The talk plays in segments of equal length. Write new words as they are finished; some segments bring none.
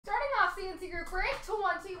CNC Group break,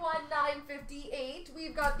 21,958.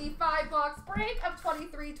 We've got the 5-box break of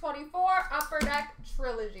 2324 Upper Deck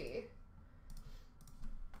Trilogy.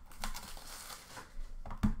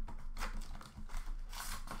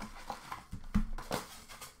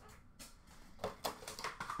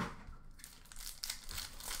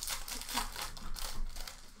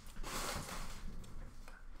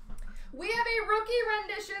 We have a rookie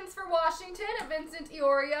renditions for Washington of Vincent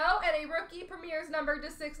Iorio and a rookie premieres numbered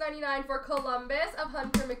to 699 for Columbus of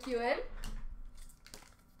Hunter McEwen.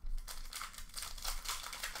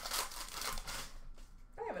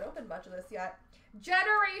 I haven't opened much of this yet.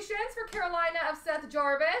 Generations for Carolina of Seth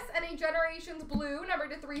Jarvis and a Generations Blue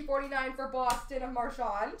numbered to 349 for Boston of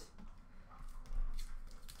Marchand.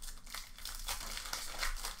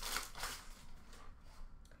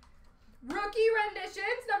 Rookie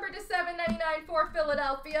renditions numbered to 799 for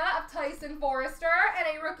Philadelphia of Tyson Forrester and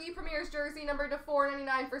a rookie premieres jersey numbered to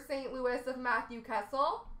 499 for St. Louis of Matthew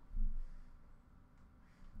Kessel.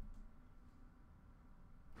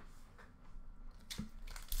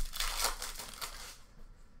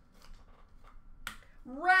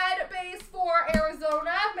 Red base for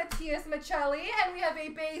Arizona, Matias Michelli, and we have a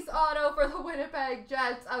base auto for the Winnipeg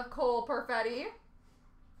Jets of Cole Perfetti.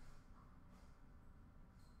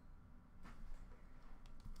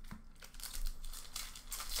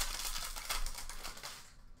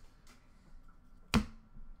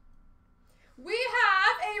 We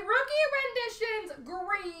have a rookie renditions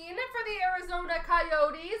green for the Arizona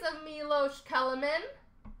Coyotes of Milos Kelemen.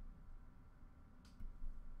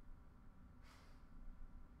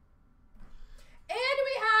 And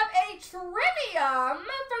we have a Trivium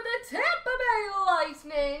for the Tampa Bay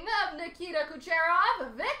Lightning of Nikita Kucherov,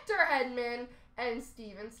 Victor Hedman, and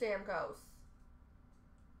Steven Stamkos.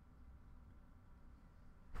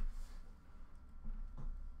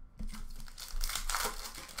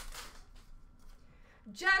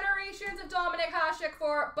 Generations of Dominic Hasek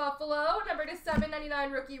for Buffalo, number to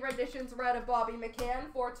 799 rookie renditions red of Bobby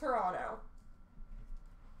McCann for Toronto.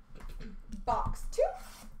 Box 2.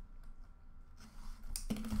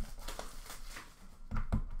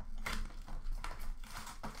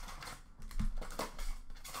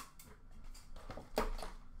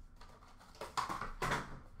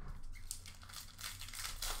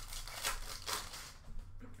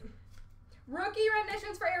 Rookie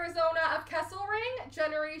renditions for Arizona of Kesselring.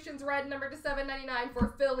 Generations red number to 799 for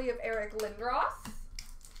Philly of Eric Lindros.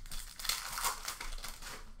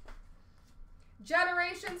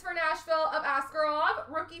 Generations for Nashville of Askarov.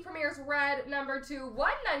 Rookie premieres red number to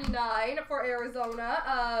 199 for Arizona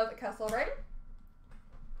of Kesselring.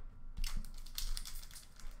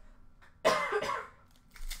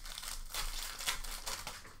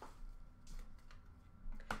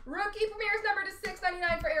 Rookie premieres number to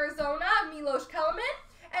 699 for Arizona, Milos Kelemen.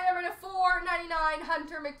 And number to 499,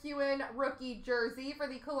 Hunter McEwen rookie jersey for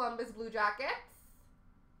the Columbus Blue Jackets.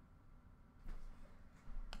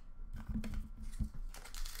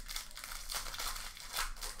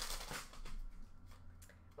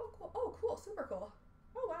 Oh, cool. Oh, cool. Super cool.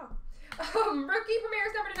 Oh, wow. Rookie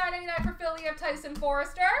premieres number to 999 for Philly of Tyson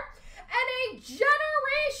Forrester. And a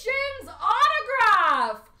Generations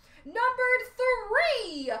autograph. Numbered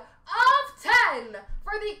 3 of 10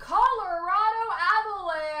 for the Colorado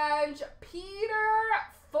Avalanche, Peter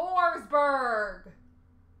Forsberg.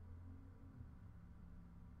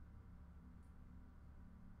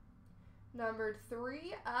 Numbered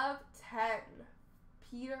 3 of 10,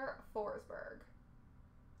 Peter Forsberg.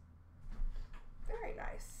 Very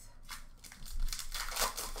nice.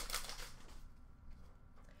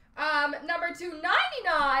 Number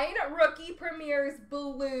 299, rookie premieres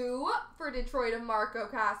blue for Detroit of Marco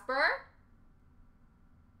Casper.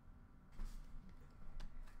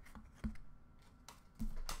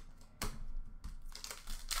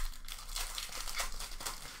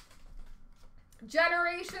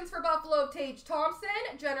 Generations for Buffalo of Tage Thompson.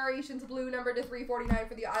 Generations blue number to 349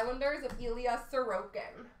 for the Islanders of Ilya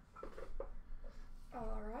Sorokin.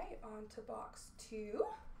 All right, on to box 2.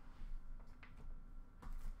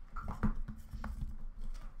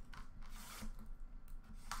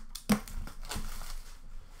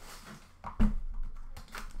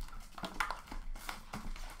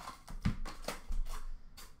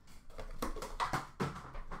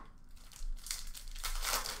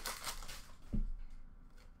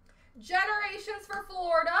 Generations for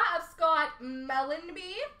Florida of Scott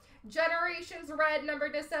Mellenby. Generations red number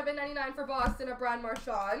to 799 for Boston of Brad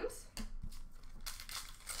Marchand.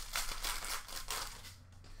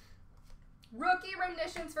 Rookie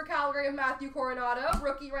renditions for Calgary of Matthew Coronado.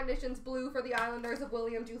 Rookie renditions blue for the Islanders of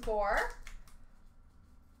William Dufour.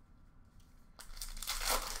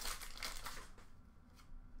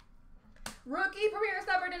 Rookie premieres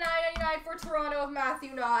number to 999 for Toronto of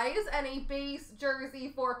Matthew Nyes, and a base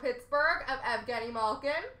jersey for Pittsburgh of Evgeny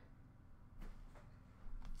Malkin.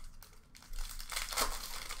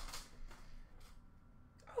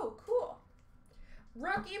 Oh, cool.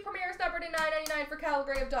 Rookie premieres number to 999 for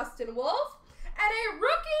Calgary of Dustin Wolf, and a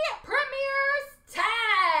rookie premieres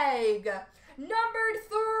tag numbered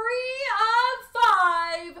 3 of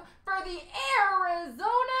 5 for the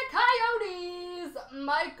Arizona Coyotes,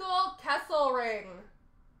 Michael Kesselring.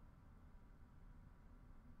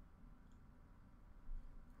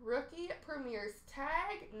 Rookie premieres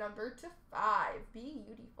tag numbered to 5.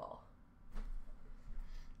 Beautiful.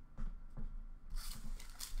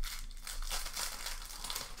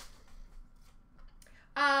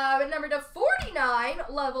 Number to 49,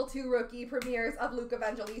 level 2 rookie premieres of Luke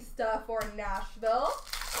Evangelista for Nashville.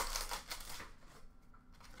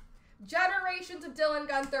 Generations of Dylan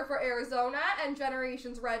Guenther for Arizona, and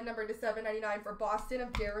Generations Red number to 799 for Boston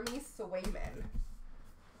of Jeremy Swayman.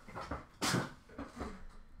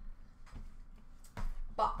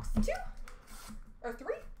 Box 2 or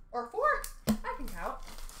 3 or 4. I can count.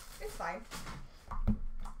 It's fine.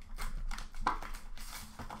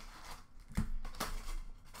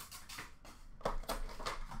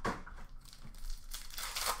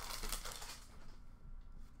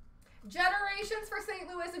 Generations for St.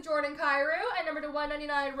 Louis of Jordan Kyrou, and number to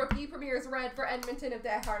 199 rookie premieres red for Edmonton of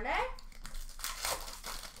Desharnais.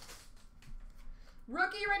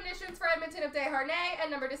 Rookie renditions for Edmonton of Desharnais,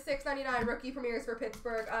 and number to 699 rookie premieres for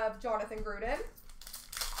Pittsburgh of Jonathan Gruden.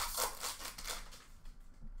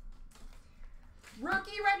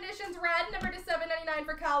 Rookie renditions red, number to 799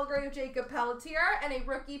 for Calgary of Jacob Pelletier, and a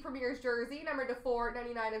rookie premieres jersey, number to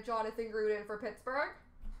 499 of Jonathan Gruden for Pittsburgh.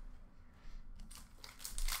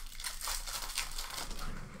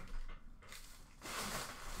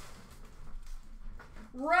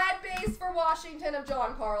 Red base for Washington of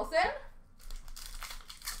John Carlson.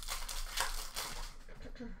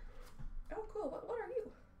 Oh, cool. What are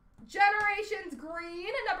you? Generations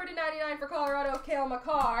green, number to 99 for Colorado of Cale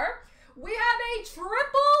Makar. We have a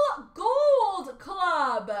triple gold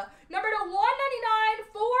club. Number to 199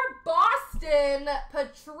 for Boston,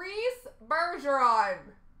 Patrice Bergeron.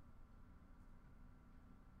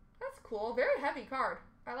 That's cool. Very heavy card.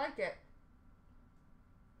 I like it.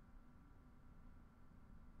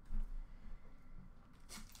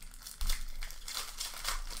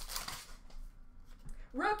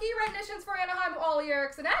 Rookie renditions for Anaheim, Ollie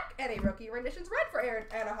Eriksson Ek, and a rookie renditions red for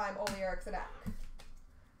Anaheim, Ollie Eriksson Ek.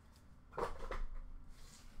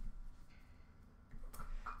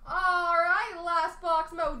 All right, last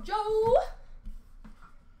box mojo.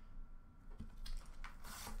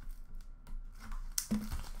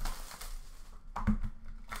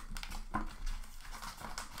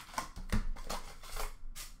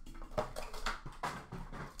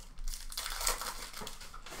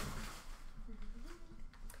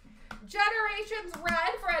 Generations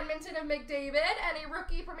red for Edmonton of McDavid, and a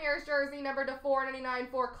rookie premieres jersey number to 499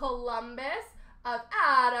 for Columbus of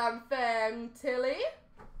Adam Fantilli.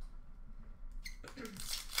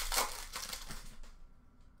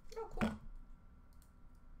 Oh, cool.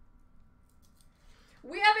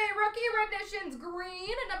 We have a rookie renditions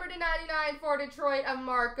green, number to 99 for Detroit of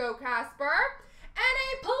Marco Casper, and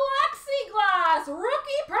a plexiglass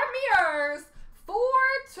rookie premieres for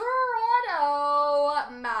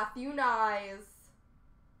Toronto, Matthew Nyes.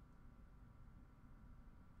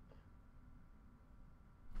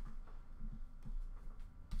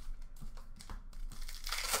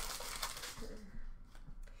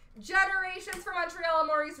 Generations for Montreal,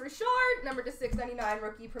 Maurice Richard. Number to 699,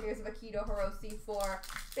 rookie premieres of Akito Hirose for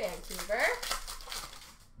Vancouver.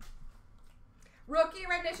 Rookie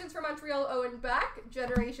renditions for Montreal, Owen Beck.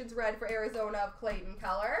 Generations red for Arizona of Clayton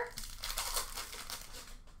Keller.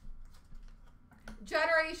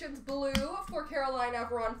 Generations blue for Carolina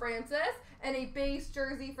of Ron Francis, and a base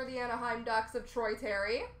jersey for the Anaheim Ducks of Troy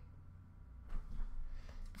Terry.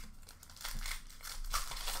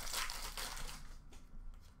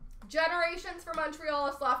 Generations for Montreal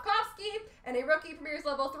of Slavkovsky, and a rookie premieres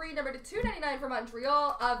level 3, number to 299 for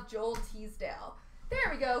Montreal of Joel Teasdale. There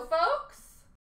we go, folks.